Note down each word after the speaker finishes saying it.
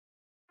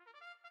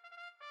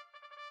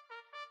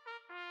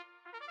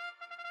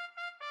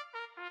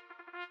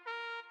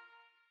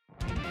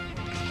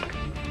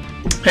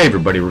Hey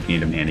everybody, Rick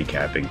Needham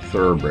handicapping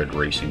thoroughbred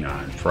racing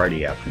on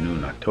Friday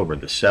afternoon, October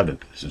the 7th.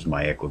 This is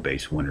my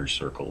Equibase Winner's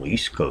Circle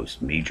East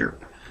Coast Major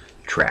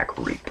Track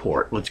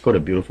Report. Let's go to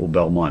beautiful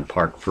Belmont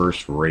Park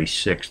first, race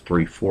 6,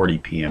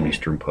 3:40 p.m.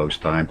 Eastern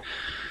Post Time.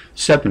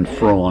 7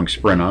 furlong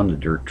sprint on the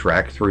dirt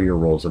track,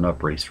 3-year-olds and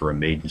up race for a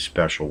maiden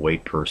special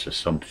weight purse of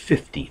some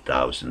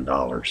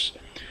 $50,000.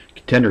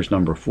 Contenders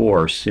number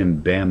 4,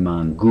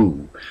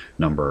 Simbamangu,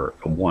 number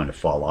 1,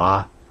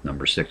 Falah,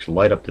 number 6,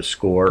 Light Up the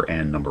Score,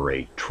 and number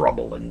 8,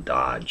 Trouble and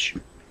Dodge.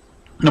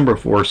 Number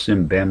 4,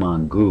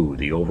 Simbamangu,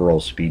 the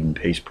overall speed and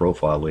pace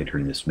profile later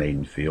in this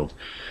maiden field,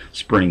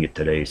 sprinting at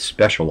today's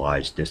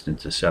specialized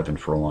distance of 7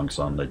 furlongs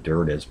on the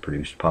dirt, has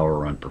produced power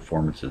run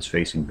performances,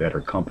 facing better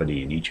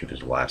company in each of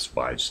his last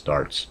 5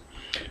 starts.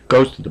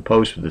 Goes to the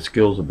post with the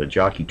skills of the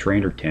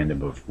jockey-trainer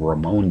tandem of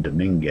Ramon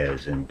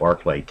Dominguez and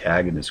Barclay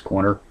Tagg in his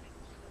corner.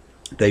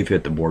 They've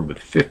hit the board with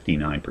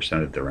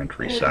 59% of their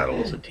entry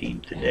saddle as a team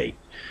to date.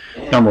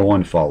 Number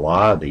 1,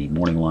 Falah, the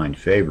morning line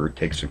favorite,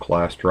 takes a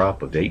class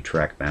drop of 8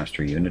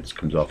 Trackmaster units,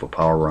 comes off a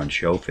power run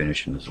show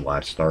finish in his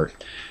last start.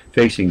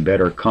 Facing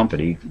better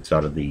company, it's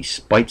out of the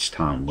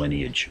Speightstown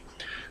lineage.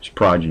 His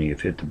progeny have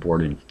hit the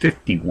board in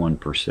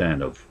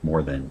 51% of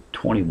more than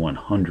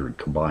 2,100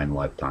 combined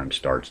lifetime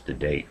starts to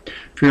date.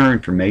 For your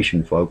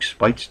information, folks,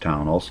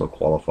 Speightstown also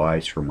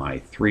qualifies for my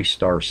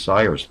 3-star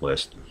sires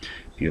list.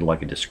 If you'd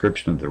like a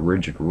description of the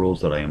rigid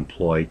rules that I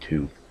employ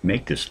to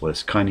make this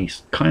list, kindly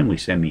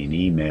send me an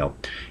email.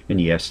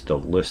 And yes, the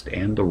list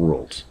and the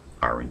rules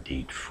are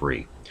indeed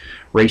free.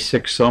 Race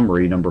 6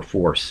 summary, number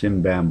 4,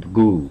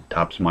 Simbamangu,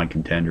 tops my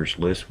contenders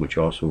list, which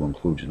also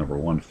includes number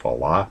 1,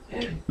 Falah,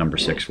 number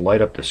 6,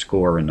 Light Up the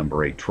Score, and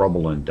number 8,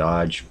 Trouble and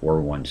Dodge,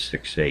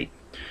 4168.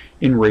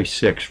 In race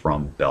 6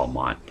 from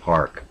Belmont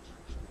Park,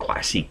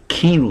 classy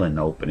Keeneland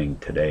opening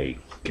today.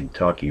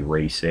 Kentucky,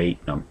 race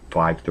 8,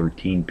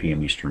 5:13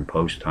 p.m. Eastern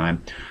Post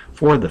Time.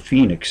 For the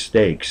Phoenix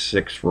Stakes,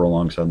 6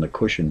 furlongs on the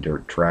cushion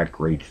dirt track,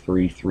 grade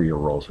 3,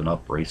 3-year-olds and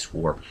up, race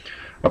 4.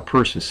 A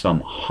purse of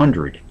some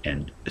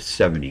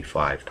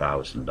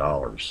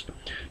 $175,000.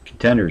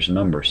 Contenders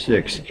number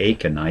 6,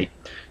 Aconite,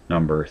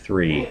 number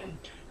 3,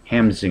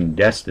 Hamzing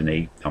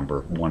Destiny,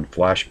 number 1,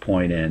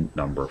 Flashpoint, and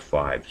number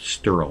 5,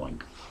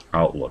 Sterling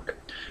Outlook.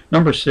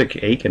 Number 6,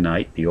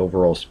 Aconite, the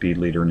overall speed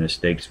leader in the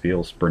stakes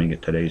field, sprinting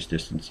at today's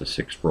distance of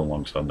 6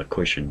 furlongs on the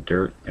cushion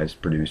dirt, has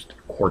produced a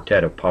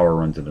quartet of power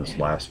runs in his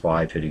last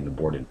 5, hitting the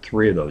board in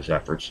 3 of those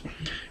efforts,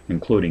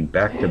 including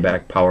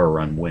back-to-back power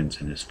run wins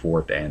in his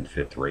 4th and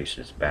 5th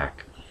races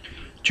back.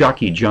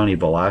 Jockey Johnny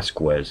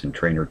Velasquez and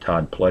trainer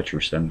Todd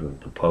Pletcher sent him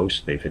to the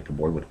post. They've hit the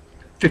board with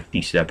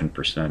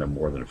 57% of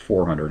more than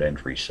 400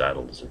 entries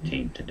saddled as a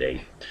team to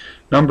date.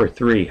 Number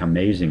 3,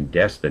 Amazing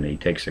Destiny,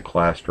 takes a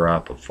class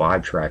drop of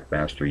 5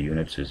 Trackmaster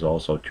units, has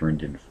also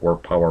turned in 4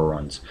 power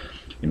runs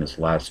in his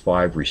last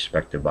 5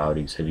 respective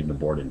outings, hitting the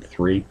board in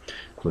 3,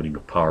 including a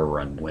power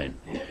run win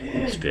in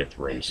his 5th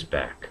race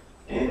back.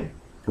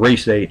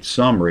 Race 8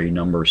 summary,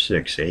 number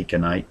 6,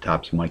 Aconite,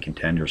 tops my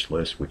contenders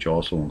list, which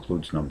also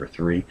includes number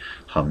 3,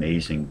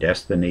 Amazing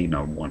Destiny,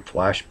 number 1,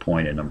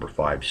 Flashpoint, and number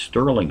 5,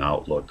 Sterling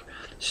Outlook.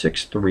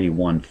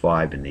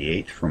 6315 in the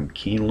 8th from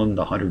Keeneland,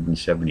 the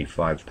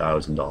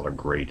 $175,000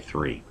 grade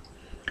 3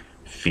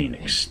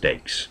 Phoenix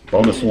Stakes.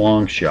 Bonus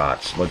long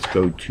shots. Let's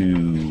go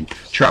to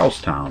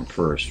Charlestown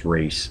first.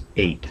 Race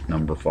 8,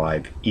 number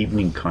 5,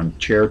 Evening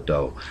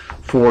Concerto,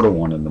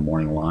 4-1 in the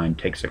morning line.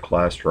 Takes a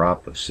class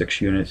drop of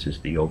 6 units, is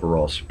the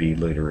overall speed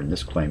leader in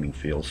this claiming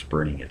field,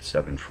 sprinting at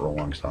 7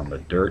 furlongs on the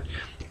dirt.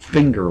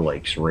 Finger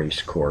Lakes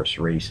Race Course,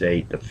 race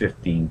 8, the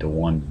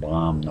 15-1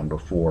 bomb, number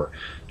 4,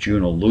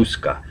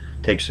 Junaluska,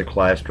 takes a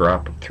class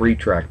drop of 3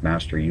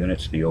 Trackmaster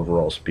units, the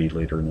overall speed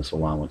leader in this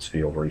allowance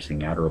field,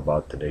 racing at or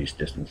about today's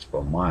distance of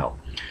a mile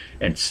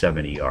and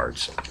 70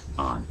 yards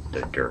on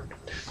the dirt.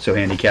 So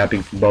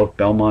handicapping from both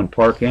Belmont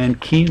Park and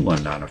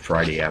Keeneland on a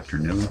Friday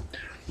afternoon.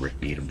 Rick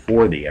Needham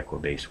for the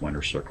Equibase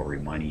Winner's Circle,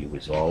 reminding you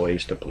as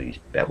always to please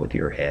bet with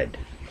your head,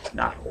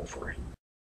 not over it.